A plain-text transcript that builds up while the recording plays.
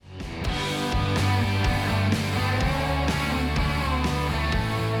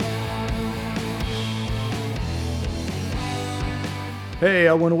Hey,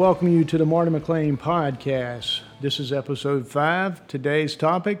 I want to welcome you to the Marty McLean podcast. This is episode 5. Today's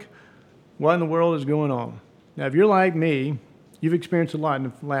topic, what in the world is going on? Now, if you're like me, you've experienced a lot in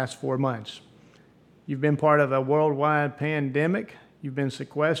the last 4 months. You've been part of a worldwide pandemic. You've been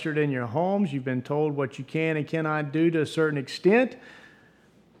sequestered in your homes. You've been told what you can and cannot do to a certain extent.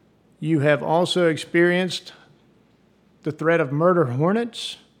 You have also experienced the threat of murder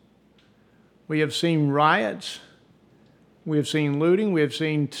hornets. We have seen riots. We have seen looting. We have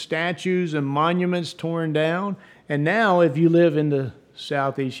seen statues and monuments torn down. And now, if you live in the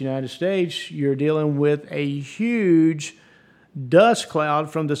southeast United States, you're dealing with a huge dust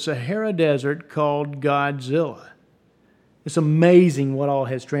cloud from the Sahara Desert called Godzilla. It's amazing what all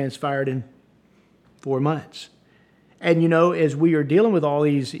has transpired in 4 months. And, you know, as we are dealing with all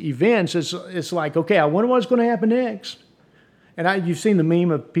these events, it's like, okay, I wonder what's going to happen next. And you've seen the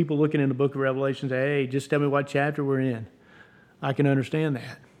meme of people looking in the book of Revelation and say, hey, just tell me what chapter we're in. I can understand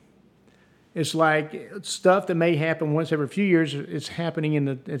that. It's like stuff that may happen once every few years, it's happening in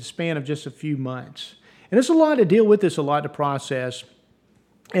the span of just a few months. And it's a lot to deal with, it's a lot to process.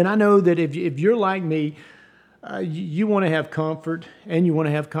 And I know that if you're like me, you want to have comfort and you want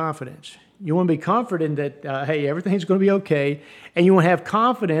to have confidence. You want to be confident that, hey, everything's going to be okay. And you want to have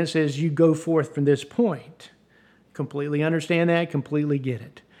confidence as you go forth from this point. Completely understand that, completely get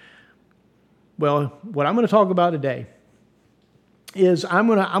it. Well, what I'm going to talk about today is I'm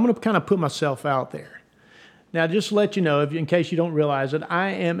gonna kind of put myself out there. Now, just to let you know, in case you don't realize it, I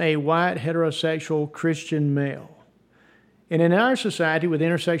am a white heterosexual Christian male. And in our society with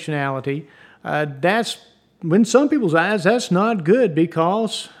intersectionality, that's, in some people's eyes, that's not good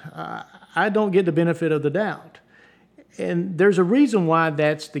because I don't get the benefit of the doubt. And there's a reason why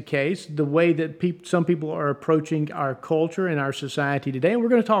that's the case, the way that some people are approaching our culture and our society today. And we're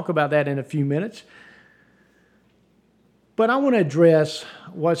going to talk about that in a few minutes. But I want to address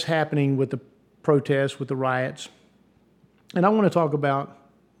what's happening with the protests, with the riots. And I want to talk about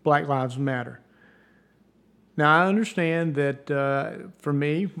Black Lives Matter. Now, I understand that for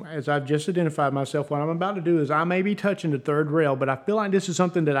me, as I've just identified myself, what I'm about to do is I may be touching the third rail, but I feel like this is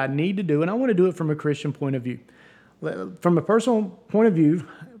something that I need to do, and I want to do it from a Christian point of view. From a personal point of view,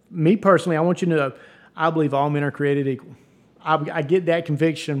 me personally, I want you to know, I believe all men are created equal. I get that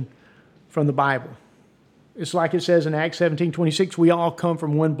conviction from the Bible. It's like it says in Acts 17:26, we all come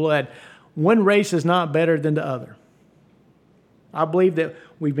from one blood. One race is not better than the other. I believe that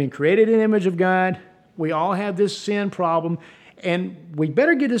we've been created in the image of God. We all have this sin problem, and we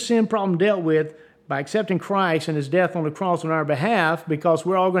better get this sin problem dealt with by accepting Christ and his death on the cross on our behalf, because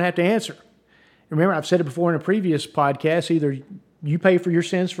we're all going to have to answer. Remember, I've said it before in a previous podcast, either you pay for your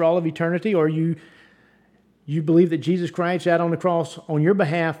sins for all of eternity, or you believe that Jesus Christ died on the cross on your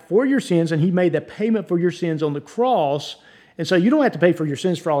behalf for your sins, and he made the payment for your sins on the cross. And so you don't have to pay for your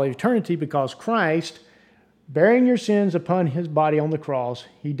sins for all of eternity, because Christ, bearing your sins upon his body on the cross,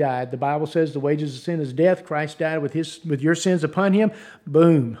 he died. The Bible says the wages of sin is death. Christ died with your sins upon him.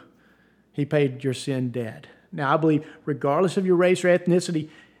 Boom. He paid your sin debt. Now, I believe regardless of your race or ethnicity,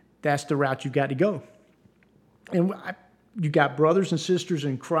 that's the route you've got to go. And you got brothers and sisters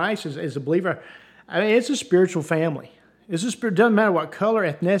in Christ as a believer. I mean, it's a spiritual family. It doesn't matter what color,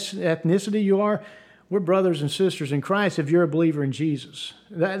 ethnicity you are. We're brothers and sisters in Christ if you're a believer in Jesus.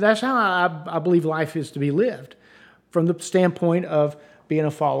 That's how I believe life is to be lived, from the standpoint of being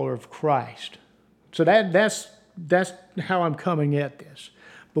a follower of Christ. So that's how I'm coming at this.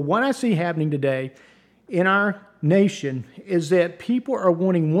 But what I see happening today in our nation is that people are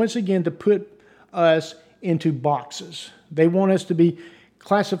wanting once again to put us into boxes. They want us to be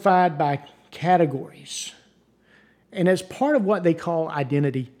classified by categories. And as part of what they call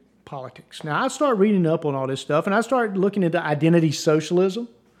identity politics. Now, I start reading up on all this stuff, and I start looking into identity socialism.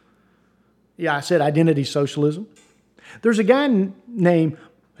 Yeah, I said identity socialism. There's a guy named,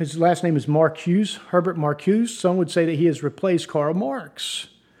 his last name is Marcuse, Herbert Marcuse. Some would say that he has replaced Karl Marx.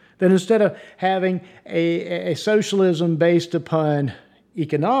 That instead of having a socialism based upon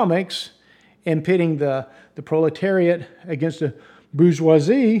economics and pitting the proletariat against the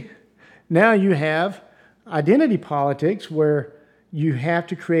bourgeoisie, now you have identity politics where you have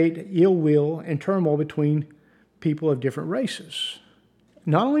to create ill will and turmoil between people of different races.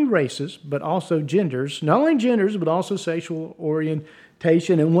 Not only races, but also genders. Not only genders, but also sexual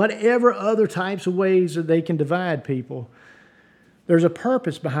orientation and whatever other types of ways that they can divide people. There's a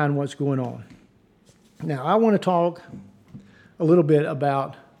purpose behind what's going on. Now, I want to talk a little bit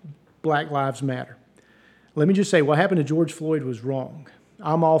about Black Lives Matter. Let me just say, what happened to George Floyd was wrong.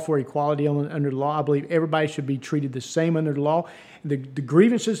 I'm all for equality under the law. I believe everybody should be treated the same under the law. The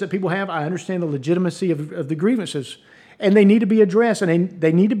grievances that people have, I understand the legitimacy of the grievances. And they need to be addressed, and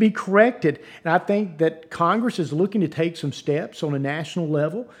they need to be corrected. And I think that Congress is looking to take some steps on a national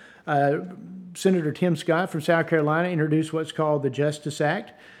level. Senator Tim Scott from South Carolina introduced what's called the Justice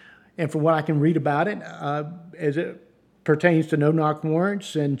Act. And from what I can read about it, as it pertains to no-knock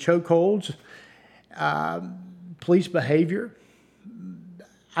warrants and chokeholds, police behavior,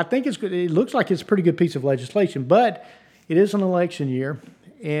 I think it's good. It looks like it's a pretty good piece of legislation, but it is an election year.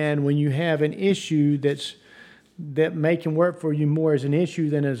 And when you have an issue that may can work for you more as an issue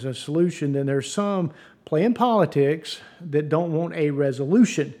than as a solution, then there's some playing politics that don't want a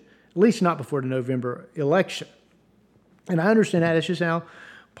resolution, at least not before the November election. And I understand that. It's just how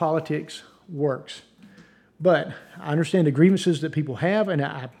politics works. But I understand the grievances that people have,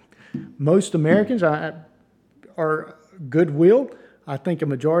 and most Americans are goodwill. I think a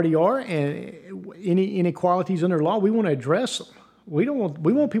majority are, and any inequalities under law, we want to address them. We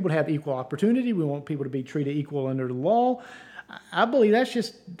want people to have equal opportunity. We want people to be treated equal under the law. I believe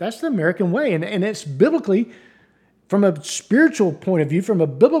that's the American way, and it's biblically, from a spiritual point of view, from a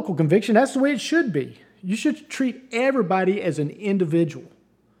biblical conviction, that's the way it should be. You should treat everybody as an individual.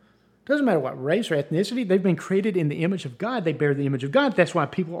 Doesn't matter what race or ethnicity. They've been created in the image of God. They bear the image of God. That's why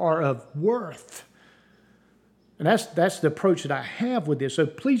people are of worth. And that's the approach that I have with this. So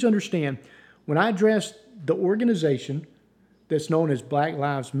please understand, when I address the organization that's known as Black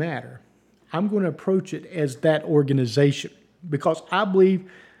Lives Matter, I'm going to approach it as that organization, because I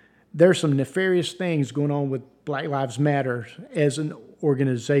believe there's some nefarious things going on with Black Lives Matter as an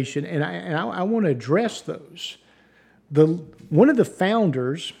organization, and I want to address those. One of the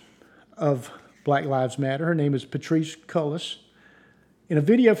founders of Black Lives Matter, her name is Patrisse Cullors. In a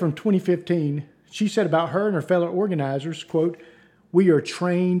video from 2015, she said about her and her fellow organizers, quote, "We are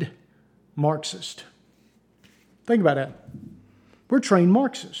trained Marxists." Think about that. We're trained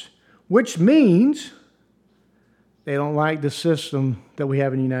Marxists, which means they don't like the system that we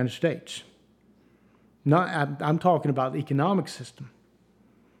have in the United States. I'm talking about the economic system.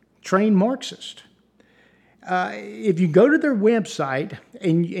 Trained Marxist. If you go to their website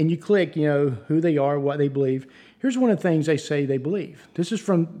and you click, who they are, what they believe, here's one of the things they say they believe. This is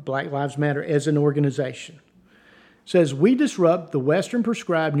from Black Lives Matter as an organization. It says, "We disrupt the Western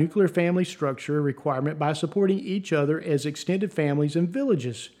prescribed nuclear family structure requirement by supporting each other as extended families and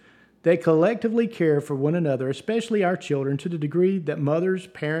villages that collectively care for one another, especially our children, to the degree that mothers,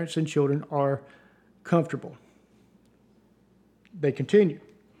 parents, and children are comfortable." They continue.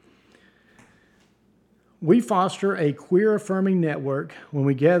 "We foster a queer-affirming network. When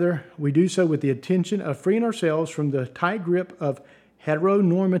we gather, we do so with the intention of freeing ourselves from the tight grip of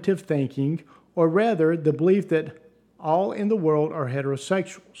heteronormative thinking, or rather, the belief that all in the world are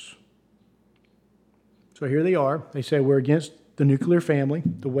heterosexuals." So here they are. They say we're against the nuclear family,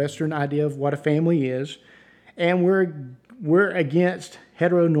 the Western idea of what a family is, and we're against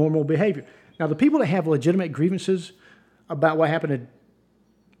heteronormal behavior. Now, the people that have legitimate grievances about what happened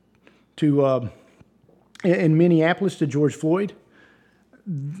in Minneapolis to George Floyd,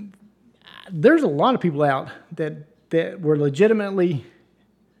 there's a lot of people out that were legitimately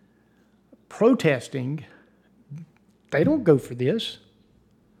protesting. They don't go for this.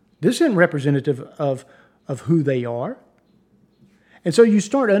 This isn't representative of who they are. And so you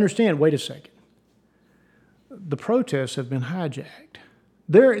start to understand, wait a second, the protests have been hijacked.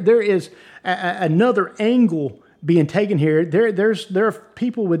 There is another angle being taken here. There are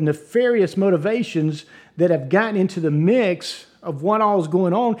people with nefarious motivations that have gotten into the mix of what all is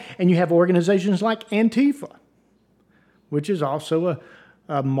going on, and you have organizations like Antifa, which is also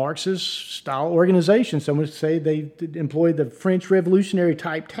a Marxist-style organization. Some would say they employ the French Revolutionary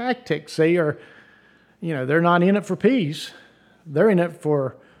type tactics. They are, they're not in it for peace. They're in it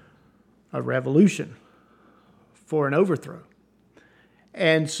for a revolution, for an overthrow.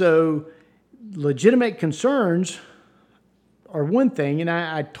 And so legitimate concerns are one thing, and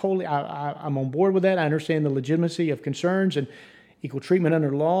I'm on board with that. I understand the legitimacy of concerns and equal treatment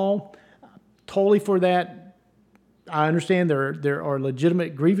under law. Totally for that. I understand there are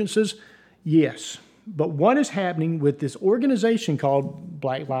legitimate grievances. Yes. But what is happening with this organization called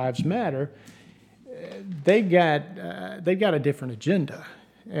Black Lives Matter, they've got a different agenda.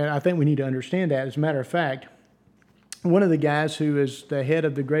 And I think we need to understand that. As a matter of fact, one of the guys who is the head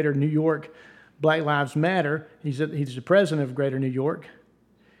of the Greater New York Black Lives Matter, he's the president of Greater New York.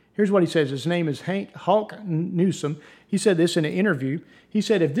 Here's what he says. His name is Hawk Newsom. He said this in an interview. He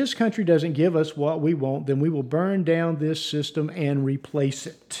said, "If this country doesn't give us what we want, then we will burn down this system and replace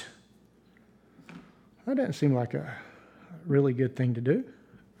it." That doesn't seem like a really good thing to do.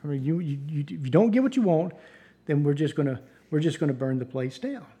 I mean, if you don't get what you want, then we're just gonna burn the place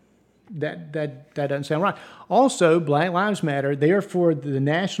down. That doesn't sound right. Also, Black Lives Matter, they are for the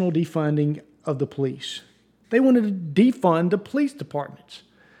national defunding of the police. They wanted to defund the police departments.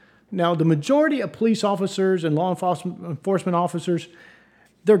 Now, the majority of police officers and law enforcement officers,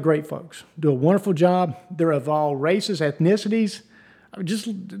 they're great folks, do a wonderful job. They're of all races, ethnicities.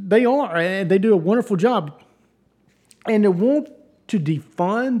 They are, and they do a wonderful job. And to want to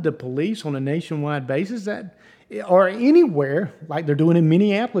defund the police on a nationwide basis, or anywhere, like they're doing in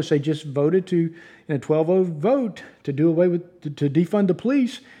Minneapolis, they just voted in a 12-0 vote to do away with, to defund the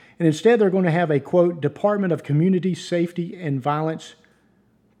police. And instead, they're going to have a, quote, Department of Community Safety and Violence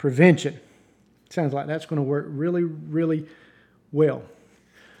Prevention. Sounds like that's going to work really, really well.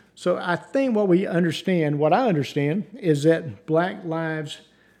 So I think what I understand is that Black Lives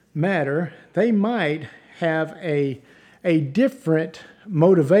Matter, they might have a different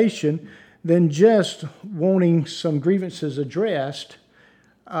motivation than just wanting some grievances addressed.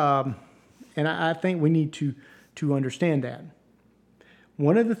 And I think we need to understand that.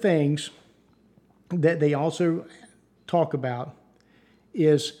 One of the things that they also talk about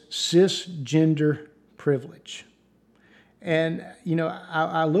is cisgender privilege. And,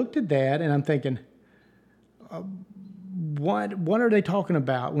 I looked at that and I'm thinking, what are they talking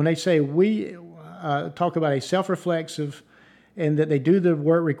about when they say we talk about a self-reflexive and that they do the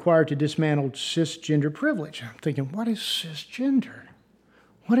work required to dismantle cisgender privilege? I'm thinking, what is cisgender?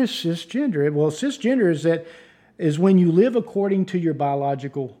 What is cisgender? Well, cisgender is when you live according to your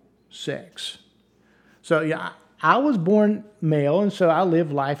biological sex. So, I was born male, and so I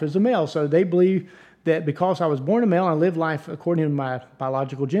live life as a male. So they believe that because I was born a male, I live life according to my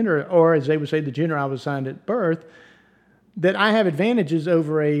biological gender, or as they would say, the gender I was assigned at birth, that I have advantages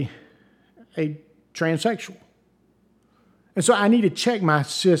over a transsexual. And so I need to check my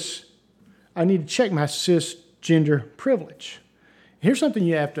cisgender privilege. Here's something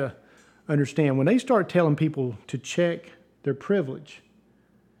you have to understand. When they start telling people to check their privilege,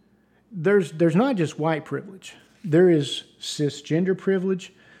 there's not just white privilege. There is cisgender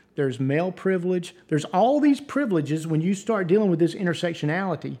privilege. There's male privilege. There's all these privileges when you start dealing with this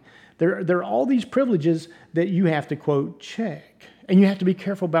intersectionality. There are all these privileges that you have to, quote, check. And you have to be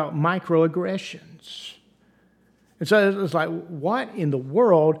careful about microaggressions. And so it's like, what in the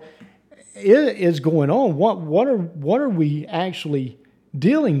world is going on? What are we actually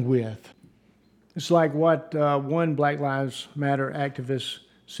dealing with? It's like what one Black Lives Matter activist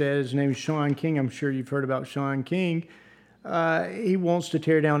said. His name is Sean King. I'm sure you've heard about Sean King. He wants to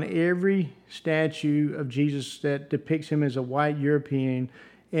tear down every statue of Jesus that depicts him as a white European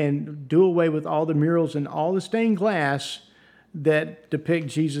and do away with all the murals and all the stained glass that depict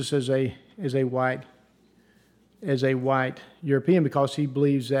Jesus as a white European, because he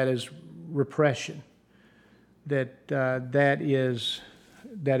believes that is repression. That is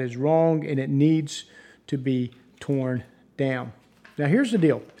wrong, and it needs to be torn down. Now, here's the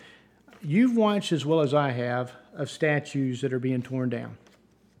deal. You've watched as well as I have of statues that are being torn down.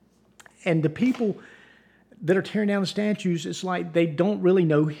 And the people that are tearing down the statues, it's like they don't really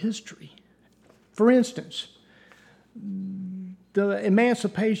know history. For instance, the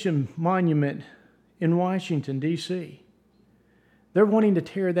Emancipation Monument in Washington, D.C., they're wanting to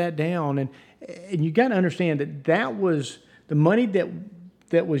tear that down. And you got to understand that was the money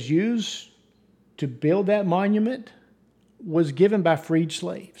that was used to build that monument was given by freed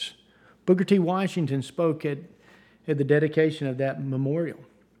slaves. Booker T. Washington spoke at the dedication of that memorial.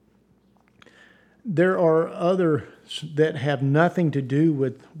 There are others that have nothing to do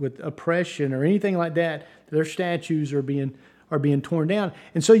with oppression or anything like that. Their statues are being torn down.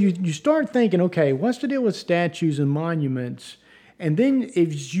 And so you start thinking, okay, what's the deal with statues and monuments? And then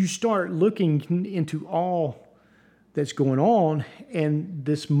if you start looking into all that's going on and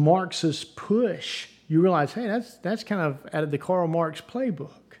this Marxist push, you realize, hey, that's kind of out of the Karl Marx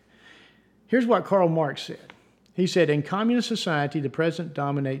playbook. Here's what Karl Marx said. He said, in communist society, the present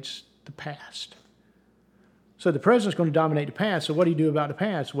dominates the past. So the present's going to dominate the past. So what do you do about the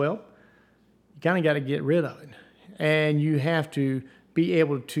past? Well, you kind of got to get rid of it. And you have to be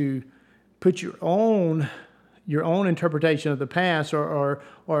able to put your own interpretation of the past or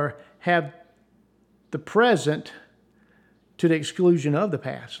have the present to the exclusion of the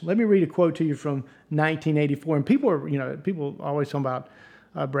past. Let me read a quote to you from 1984. And people always talk about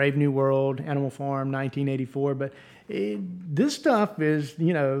Brave New World, Animal Farm, 1984. But this stuff is,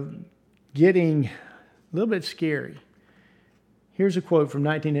 getting a little bit scary. Here's a quote from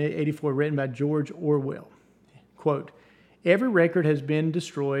 1984 written by George Orwell. Quote, every record has been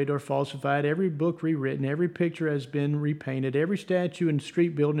destroyed or falsified, every book rewritten, every picture has been repainted, every statue and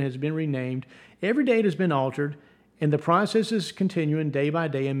street building has been renamed, every date has been altered, And the process is continuing day by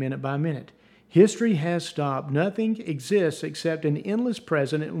day and minute by minute. History has stopped. Nothing exists except an endless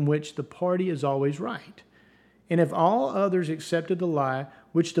present in which the party is always right. And if all others accepted the lie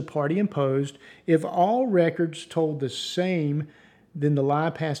which the party imposed, if all records told the same, then the lie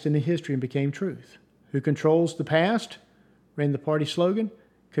passed into history and became truth. Who controls the past? Ran the party slogan.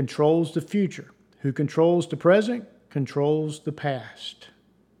 Controls the future. Who controls the present? Controls the past.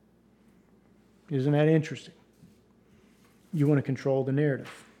 Isn't that interesting? You want to control the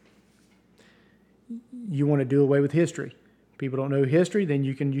narrative. You want to do away with history. People don't know history, then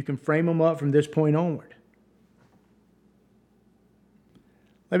you can frame them up from this point onward.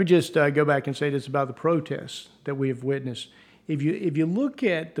 Let me just go back and say this about the protests that we have witnessed. If you look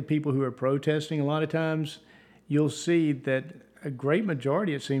at the people who are protesting, a lot of times you'll see that a great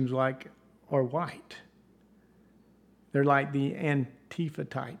majority, it seems like, are white. They're like the Antifa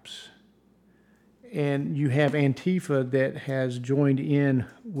types. And you have Antifa that has joined in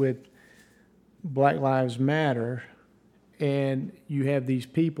with Black Lives Matter, and you have these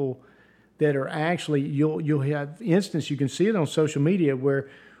people that are actually, you'll have instances, you can see it on social media where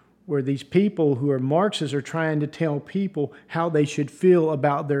these people who are Marxists are trying to tell people how they should feel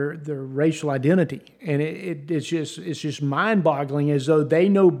about their racial identity. And it's just mind-boggling, as though they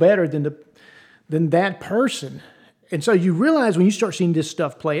know better than that person. And so you realize when you start seeing this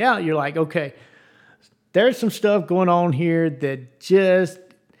stuff play out, you're like, okay, there's some stuff going on here that just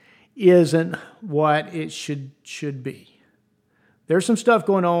isn't what it should be. There's some stuff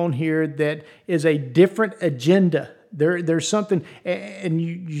going on here that is a different agenda. There's something, and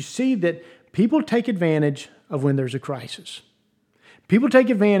you see that people take advantage of when there's a crisis. People take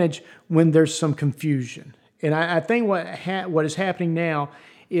advantage when there's some confusion. And I think what is happening now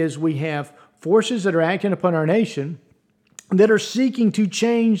is we have forces that are acting upon our nation that are seeking to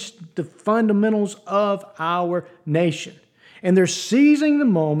change the fundamentals of our nation. And they're seizing the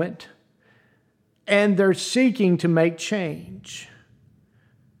moment, and they're seeking to make change.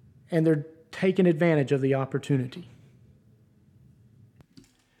 And they're taking advantage of the opportunity.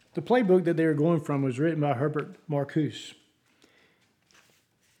 The playbook that they were going from was written by Herbert Marcuse.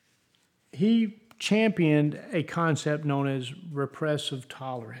 He championed a concept known as repressive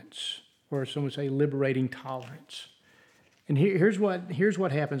tolerance, or some would say liberating tolerance. And here's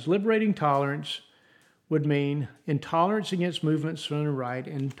what happens. Liberating tolerance would mean intolerance against movements from the right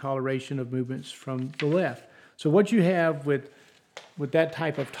and toleration of movements from the left. So what you have with that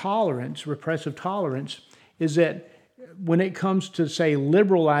type of tolerance, repressive tolerance, is that when it comes to, say,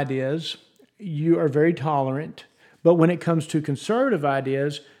 liberal ideas, you are very tolerant. But when it comes to conservative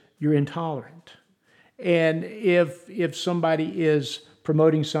ideas, you're intolerant. And if somebody is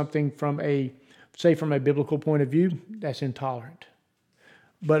promoting something from a biblical point of view, that's intolerant.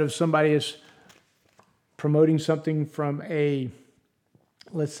 But if somebody is promoting something from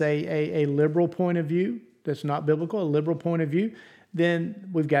let's say a liberal point of view, that's not biblical, a liberal point of view, then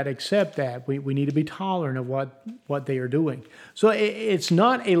we've got to accept that. We need to be tolerant of what they are doing. So it's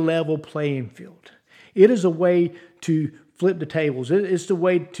not a level playing field. It is a way to flip the tables. It's the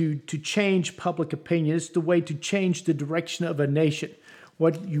way to change public opinion. It's the way to change the direction of a nation.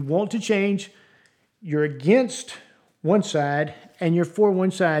 What you want to change, you're against one side and you're for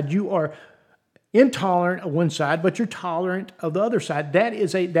one side. You are intolerant of one side, but you're tolerant of the other side. That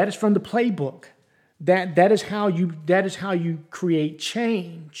is from the playbook. That is how you create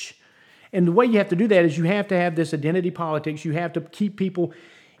change. And the way you have to do that is you have to have this identity politics. You have to keep people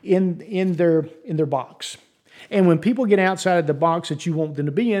in their box. And when people get outside of the box that you want them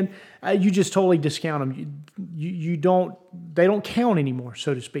to be in, you just totally discount them. They don't count anymore,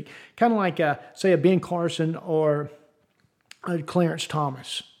 so to speak. Kind of like say a Ben Carson or a Clarence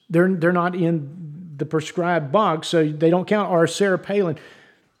Thomas. They're not in the prescribed box, so they don't count. Or Sarah Palin.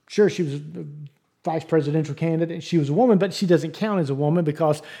 Sure, she was vice presidential candidate. She was a woman, but she doesn't count as a woman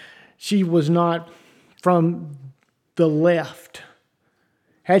because she was not from the left.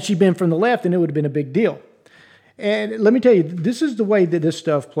 Had she been from the left, then it would have been a big deal. And let me tell you, this is the way that this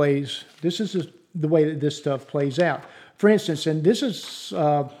stuff plays. This is the way that this stuff plays out. For instance, and this is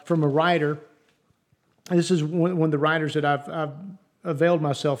from a writer. This is one of the writers that I've availed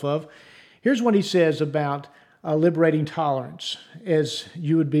myself of. Here's what he says about liberating tolerance, as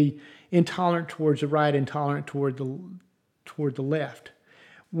you would be intolerant towards the right, intolerant toward the left.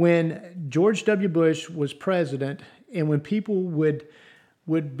 When George W. Bush was president, and when people would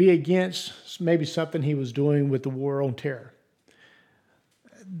be against maybe something he was doing with the war on terror,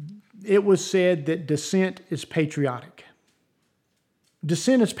 it was said that dissent is patriotic.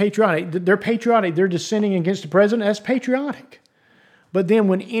 Dissent is patriotic. They're patriotic. They're dissenting against the president. That's patriotic. But then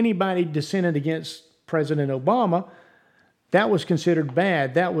when anybody dissented against President Obama, that was considered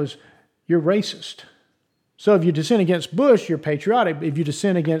bad. That was, you're racist. So if you dissent against Bush, you're patriotic. If you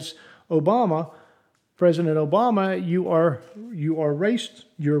dissent against Obama, President Obama, you're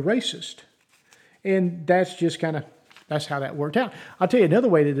racist. And that's just that's how that worked out. I'll tell you another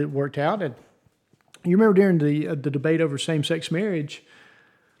way that it worked out. And you remember during the debate over same-sex marriage,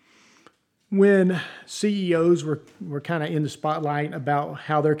 when CEOs were kind of in the spotlight about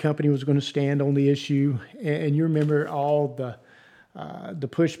how their company was going to stand on the issue, and you remember all the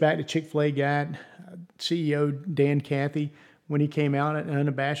pushback that Chick-fil-A got. CEO Dan Cathy, when he came out and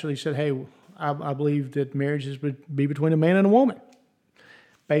unabashedly said, hey, I believe that marriage is to be between a man and a woman,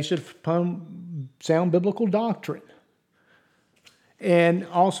 based upon sound biblical doctrine. And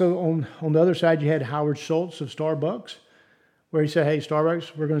also on the other side, you had Howard Schultz of Starbucks, where he said, hey,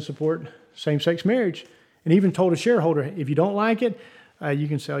 Starbucks, we're going to support same-sex marriage. And he even told a shareholder, if you don't like it, you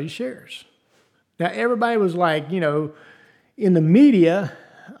can sell your shares. Now, everybody was like, in the media,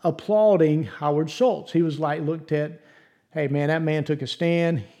 applauding Howard Schultz. He was like, looked at, hey, man, that man took a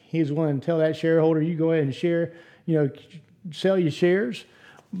stand. He was willing to tell that shareholder, you go ahead and share, sell your shares.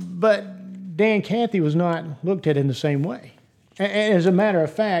 But Dan Cathy was not looked at in the same way. And as a matter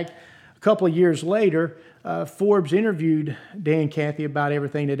of fact, a couple of years later, Forbes interviewed Dan Cathy about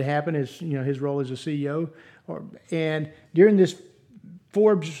everything that happened, his role as a CEO. And during this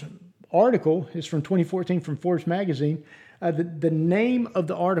Forbes article, it's from 2014 from Forbes magazine, the name of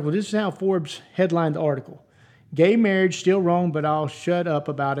the article, this is how Forbes headlined the article: Gay Marriage Still Wrong, But I'll Shut Up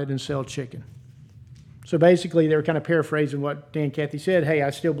About It and Sell Chicken. So basically, they were kind of paraphrasing what Dan Cathy said. Hey, I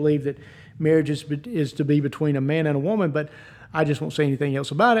still believe that marriage is to be between a man and a woman, but I just won't say anything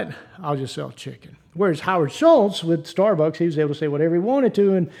else about it. I'll just sell chicken. Whereas Howard Schultz with Starbucks, he was able to say whatever he wanted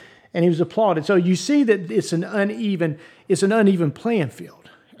to, and he was applauded. So you see that it's an uneven playing field.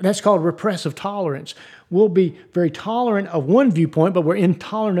 And that's called repressive tolerance. We'll be very tolerant of one viewpoint, but we're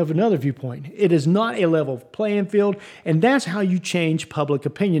intolerant of another viewpoint. It is not a level playing field, and that's how you change public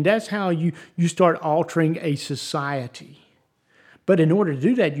opinion. That's how you start altering a society. But in order to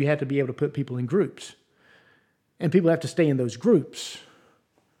do that, you have to be able to put people in groups. And people have to stay in those groups.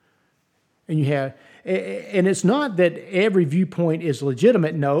 And it's not that every viewpoint is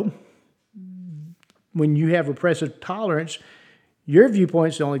legitimate. No. When you have repressive tolerance, your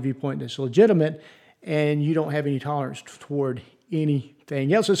viewpoint is the only viewpoint that's legitimate, and you don't have any tolerance toward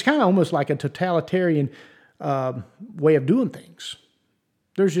anything else. It's kind of almost like a totalitarian way of doing things.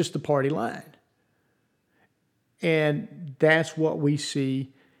 There's just the party line. And that's what we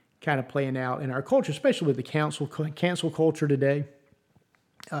see kind of playing out in our culture, especially with the cancel culture today.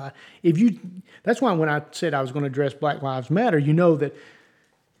 That's why when I said I was going to address Black Lives Matter, you know that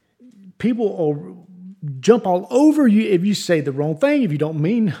people will jump all over you if you say the wrong thing, if you don't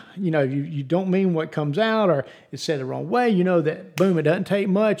mean, you don't mean what comes out, or it's said the wrong way, that, boom, it doesn't take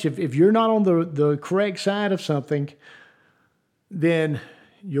much. If you're not on the correct side of something, then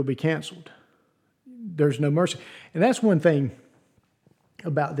you'll be canceled. There's no mercy. And that's one thing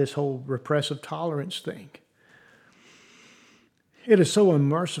about this whole repressive tolerance thing. It is so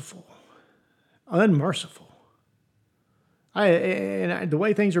unmerciful. And the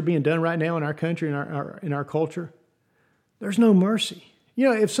way things are being done right now in our country, in our culture, there's no mercy.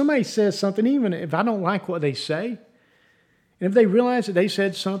 If somebody says something, even if I don't like what they say, and if they realize that they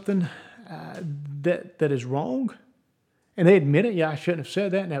said something that is wrong, and they admit it, yeah, I shouldn't have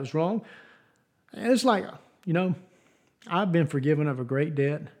said that, and that was wrong. And it's like, I've been forgiven of a great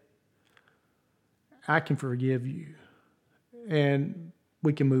debt. I can forgive you. And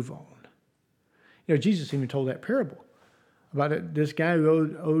we can move on. Jesus even told that parable about this guy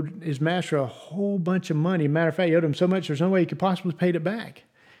who owed his master a whole bunch of money. Matter of fact, he owed him so much, there's no way he could possibly pay it back.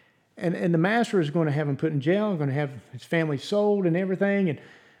 And the master is going to have him put in jail, going to have his family sold and everything. And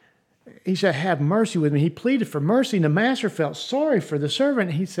he said, have mercy with me. He pleaded for mercy, and the master felt sorry for the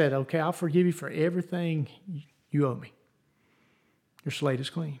servant. He said, okay, I'll forgive you for everything you owe me. Your slate is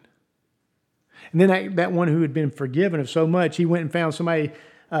clean. And then that one who had been forgiven of so much, he went and found somebody,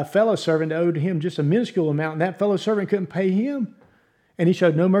 a fellow servant, that owed him just a minuscule amount, and that fellow servant couldn't pay him. And he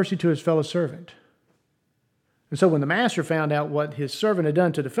showed no mercy to his fellow servant. And so when the master found out what his servant had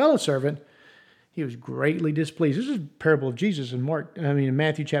done to the fellow servant, he was greatly displeased. This is a parable of Jesus in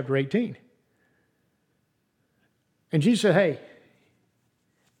Matthew chapter 18. And Jesus said, hey,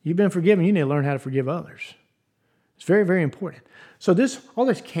 you've been forgiven. You need to learn how to forgive others. It's very, very important. So all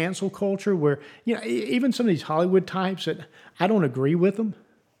this cancel culture where, even some of these Hollywood types that I don't agree with them.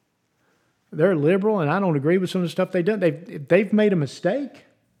 They're liberal and I don't agree with some of the stuff they've done. They've made a mistake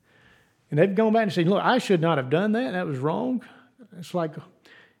and they've gone back and said, look, I should not have done that. That was wrong. It's like,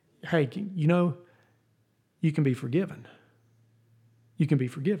 hey, you can be forgiven. You can be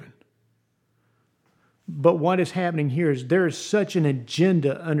forgiven. But what is happening here is there is such an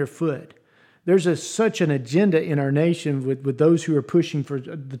agenda underfoot. There's such an agenda in our nation with those who are pushing for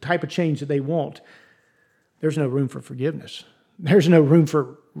the type of change that they want. There's no room for forgiveness. There's no room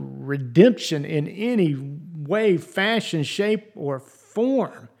for redemption in any way, fashion, shape, or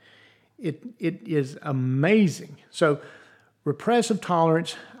form. It is amazing. So repressive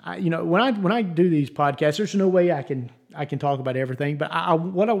tolerance, when I do these podcasts, there's no way I can talk about everything. But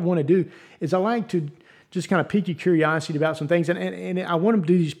what I want to do is I like to just kind of pique your curiosity about some things. And I want to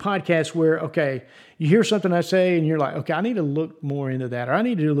do these podcasts where, okay, you hear something I say and you're like, okay, I need to look more into that, or I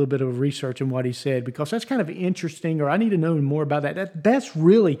need to do a little bit of research in what he said because that's kind of interesting, or I need to know more about that. That's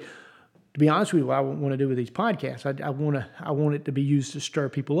really, to be honest with you, what I want to do with these podcasts. I want it to be used to stir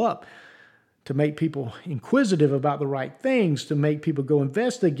people up, to make people inquisitive about the right things, to make people go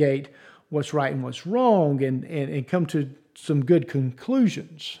investigate what's right and what's wrong, and come to some good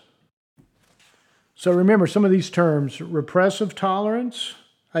conclusions. So remember some of these terms: repressive tolerance,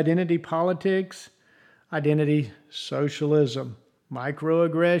 identity politics, identity socialism,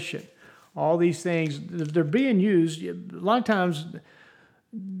 microaggression. All these things, they're being used. A lot of times,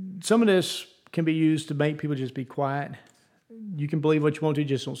 some of this can be used to make people just be quiet. You can believe what you want to,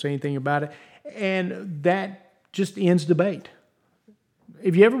 just don't say anything about it. And that just ends debate.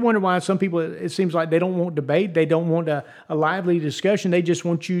 If you ever wonder why some people, it seems like they don't want debate, they don't want a lively discussion, they just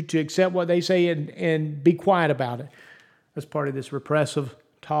want you to accept what they say and be quiet about it. That's part of this repressive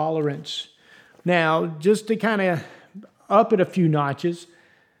tolerance. Now, just to kind of up it a few notches,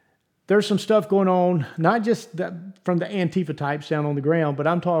 there's some stuff going on, not just from the Antifa types down on the ground, but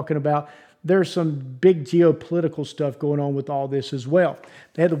I'm talking about there's some big geopolitical stuff going on with all this as well.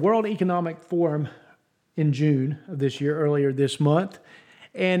 They had the World Economic Forum in June of this year, earlier this month,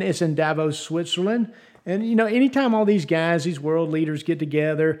 and it's in Davos, Switzerland. And, anytime all these guys, these world leaders get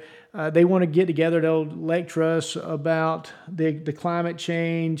together, they want to get together to lecture us about the climate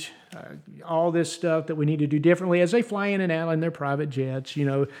change, all this stuff that we need to do differently as they fly in and out in their private jets,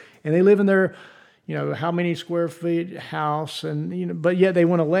 and they live in their, how many square feet house, and, but yet they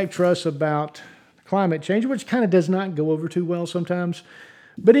want to lecture us about climate change, which kind of does not go over too well sometimes.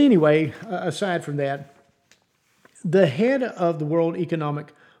 But anyway, aside from that, the head of the World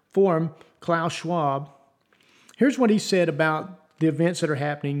Economic Forum, Klaus Schwab, here's what he said about the events that are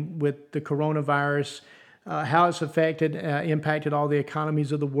happening with the coronavirus, how it's impacted all the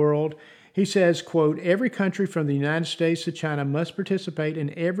economies of the world. He says, quote, "Every country from the United States to China must participate, and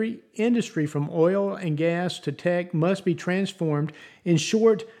every industry from oil and gas to tech must be transformed. In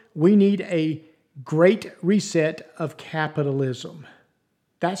short, we need a great reset of capitalism."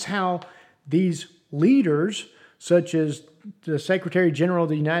 That's how these leaders, such as the Secretary General of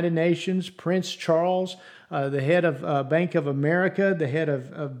the United Nations, Prince Charles, the head of Bank of America, the head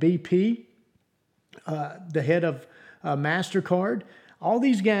of BP, the head of MasterCard, all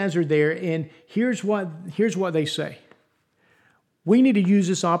these guys are there, and here's what they say. We need to use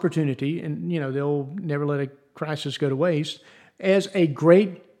this opportunity, and they'll never let a crisis go to waste, as a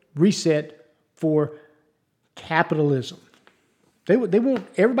great reset for capitalism. They want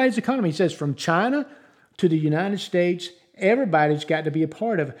everybody's economy. He says from China to the United States, everybody's got to be a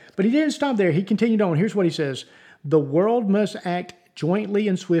part of it. But he didn't stop there. He continued on. Here's what he says. The world must act jointly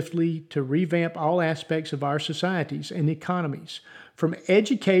and swiftly to revamp all aspects of our societies and economies, from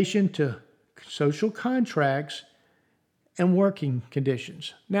education to social contracts and working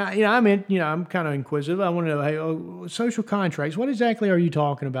conditions. Now, I'm kind of inquisitive. I want to know, social contracts, what exactly are you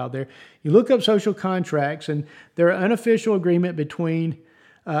talking about there? You look up social contracts, and they're an unofficial agreement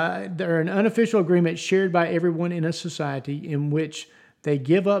they're an unofficial agreement shared by everyone in a society in which they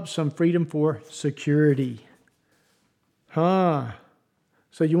give up some freedom for security. So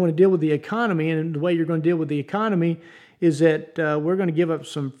you want to deal with the economy, and the way you're going to deal with the economy is that we're going to give up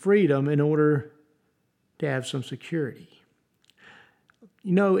some freedom in order to have some security.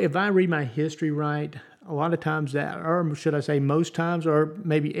 If I read my history right, a lot of times that, or should I say most times, or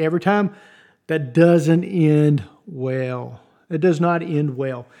maybe every time, that doesn't end well. It does not end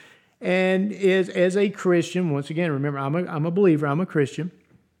well. And as a Christian, once again, remember, I'm a believer, I'm a Christian.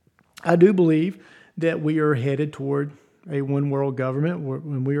 I do believe that we are headed toward a one-world government,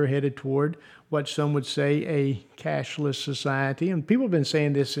 when we are headed toward what some would say a cashless society. And people have been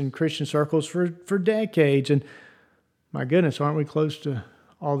saying this in Christian circles for decades. And my goodness, aren't we close to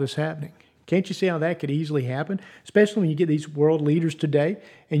all this happening? Can't you see how that could easily happen? Especially when you get these world leaders today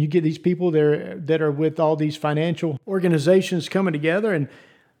and you get these people there that are with all these financial organizations coming together, and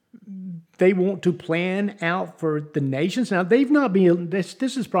they want to plan out for the nations. Now, they've not been, this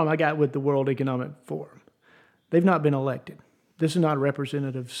is the problem I got with the World Economic Forum. They've not been elected. This is not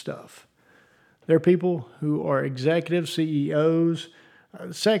representative stuff. They're people who are executives, CEOs.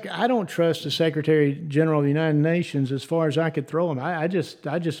 I don't trust the Secretary General of the United Nations as far as I could throw them. I just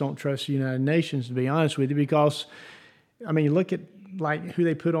don't trust the United Nations, to be honest with you, because, I mean, look at like who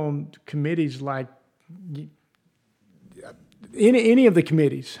they put on committees, like any of the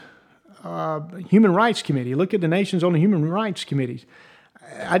committees. Human Rights Committee. Look at the nations on the Human Rights Committees.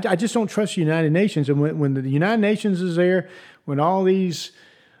 I just don't trust the United Nations. And when the United Nations is there, when all these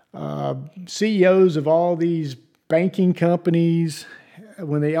CEOs of all these banking companies,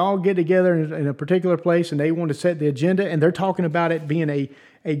 when they all get together in a particular place and they want to set the agenda, and they're talking about it being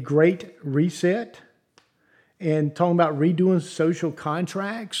a great reset and talking about redoing social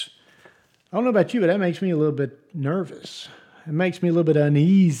contracts, I don't know about you, but that makes me a little bit nervous. It makes me a little bit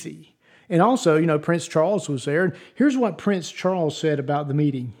uneasy. And also, you know, Prince Charles was there. And here's what Prince Charles said about the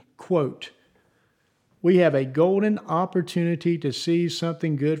meeting. Quote, "We have a golden opportunity to see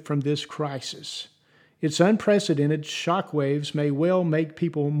something good from this crisis. Its unprecedented shockwaves may well make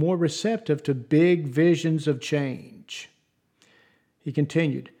people more receptive to big visions of change." He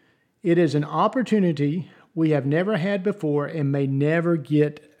continued, "It is an opportunity we have never had before and may never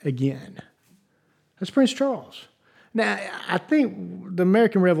get again." That's Prince Charles. Now, I think the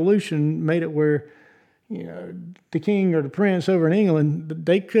American Revolution made it where, you know, the king or the prince over in England,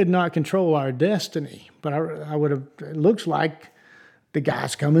 they could not control our destiny. But it looks like the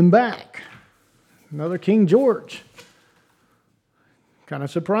guy's coming back. Another King George. Kind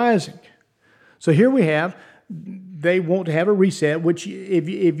of surprising. So here we have, they want to have a reset, which if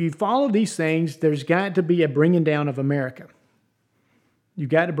you follow these things, there's got to be a bringing down of America. You've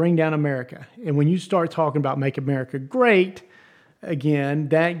got to bring down America. And when you start talking about make America great, again,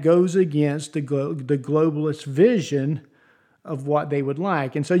 that goes against the globalist vision of what they would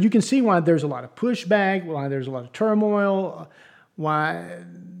like. And so you can see why there's a lot of pushback, why there's a lot of turmoil, why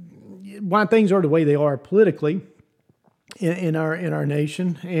things are the way they are politically in our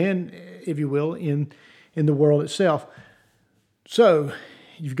nation and, if you will, in the world itself. So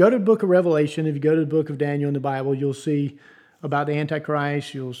if you go to the book of Revelation, if you go to the book of Daniel in the Bible, you'll see about the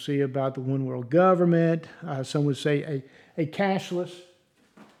Antichrist, you'll see about the one world government. Some would say a cashless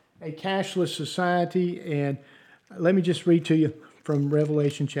society. And let me just read to you from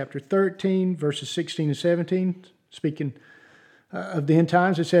Revelation chapter 13, verses 16 and 17. Speaking of the end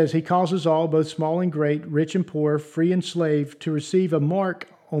times, it says, "He causes all, both small and great, rich and poor, free and slave, to receive a mark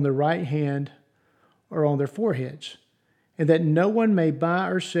on their right hand or on their foreheads, and that no one may buy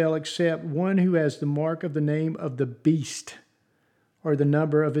or sell except one who has the mark of the name of the beast, or the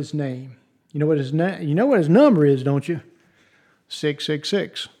number of his name." You know what his number is, don't you?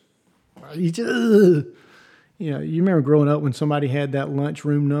 666. You remember growing up when somebody had that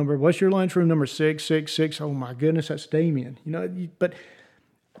lunchroom number. What's your lunchroom number? 666. Oh my goodness, that's Damien. But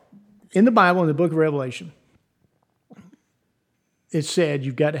in the Bible, in the book of Revelation, it said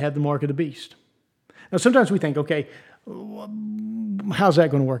you've got to have the mark of the beast. Now, sometimes we think, okay, how's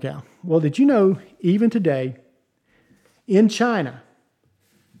that going to work out? Well, did you know even today in China,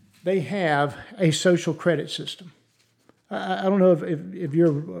 they have a social credit system? I don't know if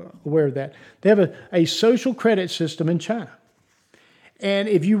you're aware of that. They have a social credit system in China. And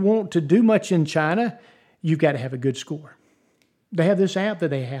if you want to do much in China, you've got to have a good score. They have this app that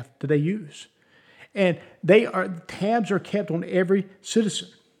they use. And tabs are kept on every citizen.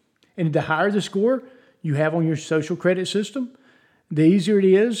 And the higher the score you have on your social credit system, the easier it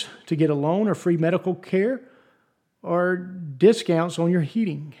is to get a loan or free medical care or discounts on your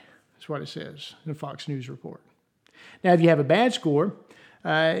heating. That's what it says in the Fox News report. Now, if you have a bad score,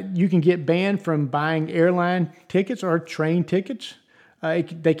 you can get banned from buying airline tickets or train tickets.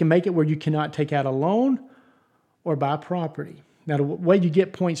 They can make it where you cannot take out a loan or buy property. Now, the way you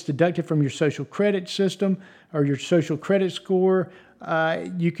get points deducted from your social credit system or your social credit score,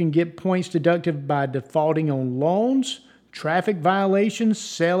 you can get points deducted by defaulting on loans, traffic violations,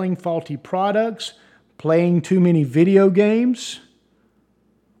 selling faulty products, playing too many video games,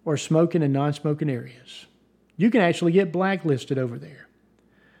 or smoking in non-smoking areas. You can actually get blacklisted over there.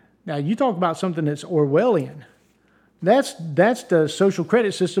 Now, you talk about something that's Orwellian. That's the social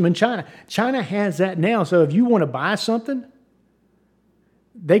credit system in China. China has that now. So if you want to buy something,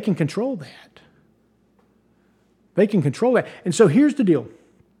 they can control that. They can control that. And so here's the deal.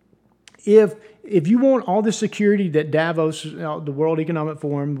 If you want all the security that Davos, the World Economic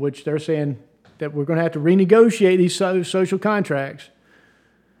Forum, which they're saying that we're going to have to renegotiate these social contracts,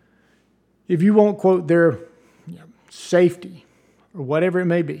 if you want, quote, their safety or whatever it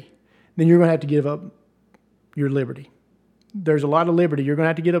may be, then you're going to have to give up your liberty. There's a lot of liberty. You're going to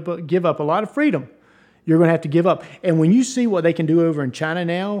have to give up a lot of freedom You're going to have to give up. And when you see what they can do over in China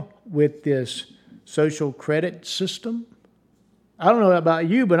now with this social credit system, I don't know about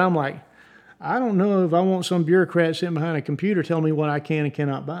you, but I'm like, I don't know if I want some bureaucrat sitting behind a computer telling me what I can and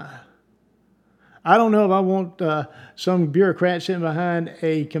cannot buy. I don't know if I want some bureaucrat sitting behind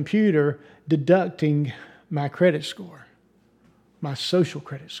a computer deducting my credit score, my social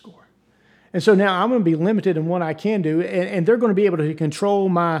credit score. And so now I'm going to be limited in what I can do, and they're going to be able to control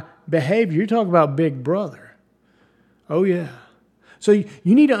my behavior. You talk about big brother. Oh, yeah. So you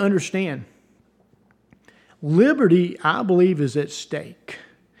need to understand, liberty, I believe, is at stake.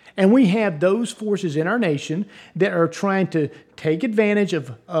 And we have those forces in our nation that are trying to take advantage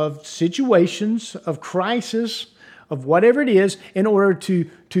of situations, of crisis, of whatever it is, in order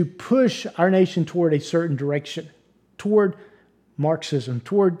to push our nation toward a certain direction, toward Marxism,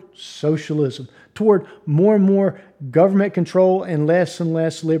 toward socialism, toward more and more government control and less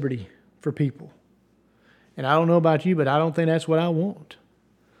liberty for people. And I don't know about you, but I don't think that's what I want.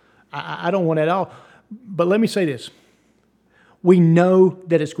 I don't want it at all. But let me say this. We know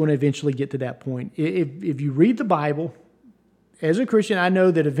that it's going to eventually get to that point. If you read the Bible, as a Christian, I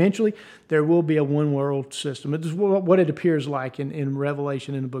know that eventually there will be a one-world system. It is what it appears like in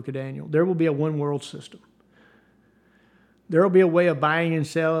Revelation in the book of Daniel. There will be a one-world system. There will be a way of buying and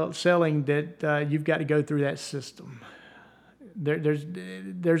selling that you've got to go through that system. There's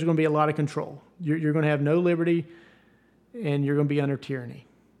going to be a lot of control. You're going to have no liberty, and you're going to be under tyranny.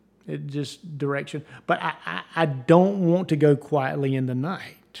 It just direction. But I don't want to go quietly in the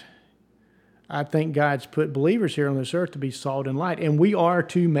night. I think God's put believers here on this earth to be salt and light, and we are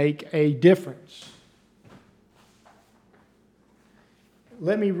to make a difference.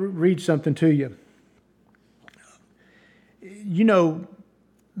 Let me read something to you. You know,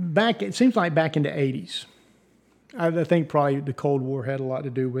 it seems like back in the 80s, I think probably the Cold War had a lot to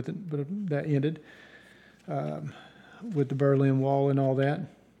do with it, but that ended with the Berlin Wall and all that.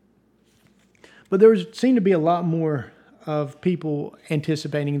 But there seemed to be a lot more of people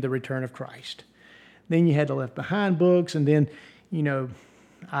anticipating the return of Christ. Then you had the Left Behind books, and then,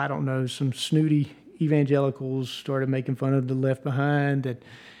 I don't know, some snooty evangelicals started making fun of the Left Behind. That,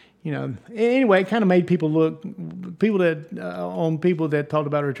 anyway, it kind of made people that talked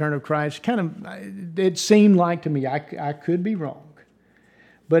about the return of Christ. It seemed like to me, I could be wrong,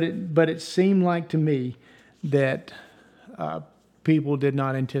 but it seemed like to me that people did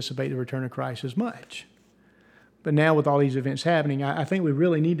not anticipate the return of Christ as much. But now with all these events happening, I think we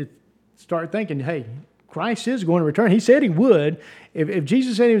really need to start thinking, hey, Christ is going to return. He said he would. If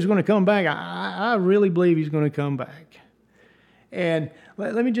Jesus said he was going to come back, I really believe he's going to come back. And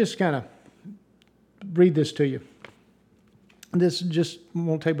let me just kind of read this to you. This just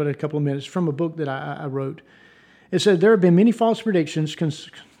won't take but a couple of minutes from a book that I wrote. It said, there have been many false predictions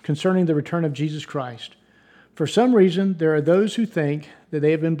concerning the return of Jesus Christ. For some reason, there are those who think that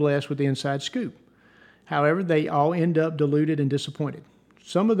they have been blessed with the inside scoop. However, they all end up deluded and disappointed.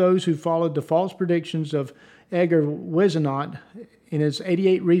 Some of those who followed the false predictions of Edgar Whisenant in his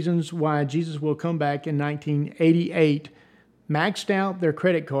 88 Reasons Why Jesus Will Come Back in 1988 maxed out their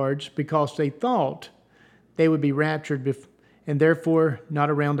credit cards because they thought they would be raptured and therefore not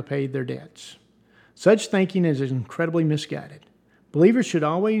around to pay their debts. Such thinking is incredibly misguided. Believers should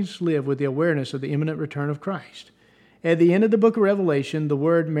always live with the awareness of the imminent return of Christ. At the end of the book of Revelation, the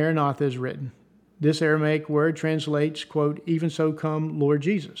word Maranatha is written. This Aramaic word translates, quote, even so come, Lord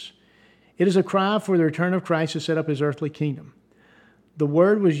Jesus. It is a cry for the return of Christ to set up his earthly kingdom. The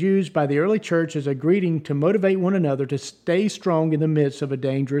word was used by the early church as a greeting to motivate one another to stay strong in the midst of a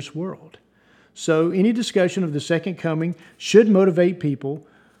dangerous world. So any discussion of the second coming should motivate people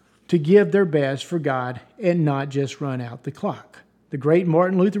to give their best for God and not just run out the clock. The great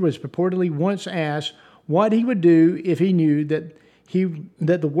Martin Luther was purportedly once asked what he would do if he knew that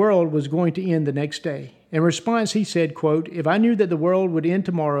the world was going to end the next day. In response, he said, quote, if I knew that the world would end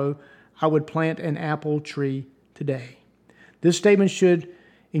tomorrow, I would plant an apple tree today. This statement should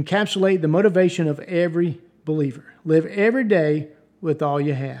encapsulate the motivation of every believer. Live every day with all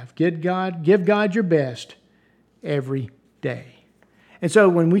you have. Give God your best every day. And so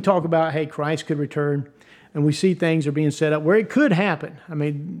when we talk about, hey, Christ could return, and we see things are being set up where it could happen. I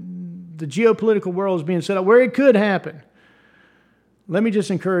mean, the geopolitical world is being set up where it could happen. Let me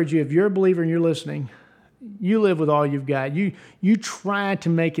just encourage you, if you're a believer and you're listening, you live with all you've got. You try to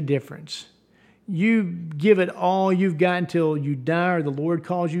make a difference. You give it all you've got until you die or the Lord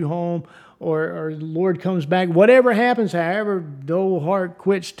calls you home or the Lord comes back. Whatever happens, however the old heart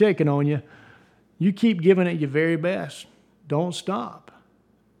quits ticking on you, you keep giving it your very best. Don't stop.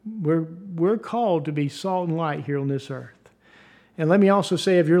 We're called to be salt and light here on this earth. And let me also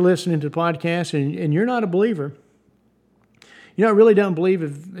say, if you're listening to the podcast and you're not a believer, it really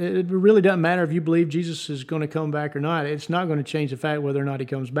doesn't matter if you believe Jesus is going to come back or not. It's not going to change the fact whether or not he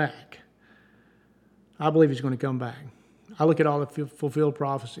comes back. I believe he's going to come back. I look at all the fulfilled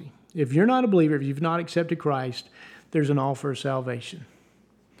prophecy. If you're not a believer, if you've not accepted Christ, there's an offer of salvation.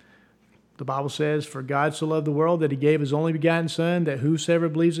 The Bible says, "For God so loved the world that he gave his only begotten Son, that whosoever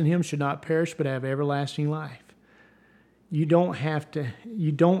believes in him should not perish but have everlasting life." You don't have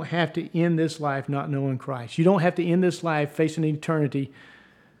to end this life not knowing Christ. You don't have to end this life facing eternity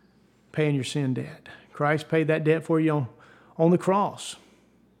paying your sin debt. Christ paid that debt for you on the cross.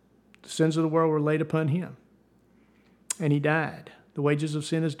 The sins of the world were laid upon him. And he died. The wages of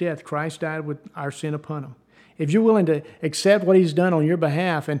sin is death. Christ died with our sin upon him. If you're willing to accept what he's done on your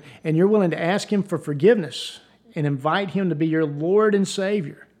behalf and you're willing to ask him for forgiveness and invite him to be your Lord and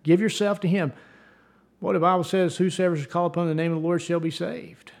Savior, give yourself to him. What the Bible says, whosoever shall call upon the name of the Lord shall be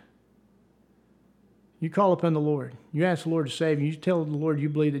saved. You call upon the Lord. You ask the Lord to save you. You tell the Lord you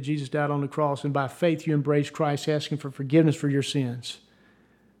believe that Jesus died on the cross, and by faith you embrace Christ, asking for forgiveness for your sins.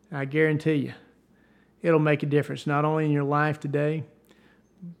 I guarantee you, it'll make a difference, not only in your life today,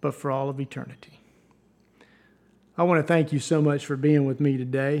 but for all of eternity. I want to thank you so much for being with me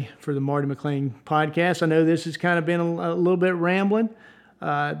today for the Marty McLean podcast. I know this has kind of been a little bit rambling,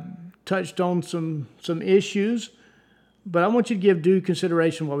 touched on some issues, but I want you to give due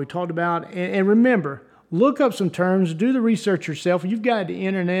consideration what we talked about. And remember, look up some terms, do the research yourself. You've got the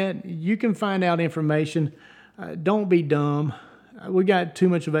internet. You can find out information. Don't be dumb. We got too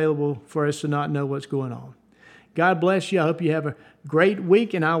much available for us to not know what's going on. God bless you. I hope you have a great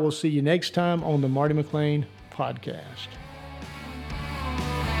week, and I will see you next time on the Marty McLean podcast.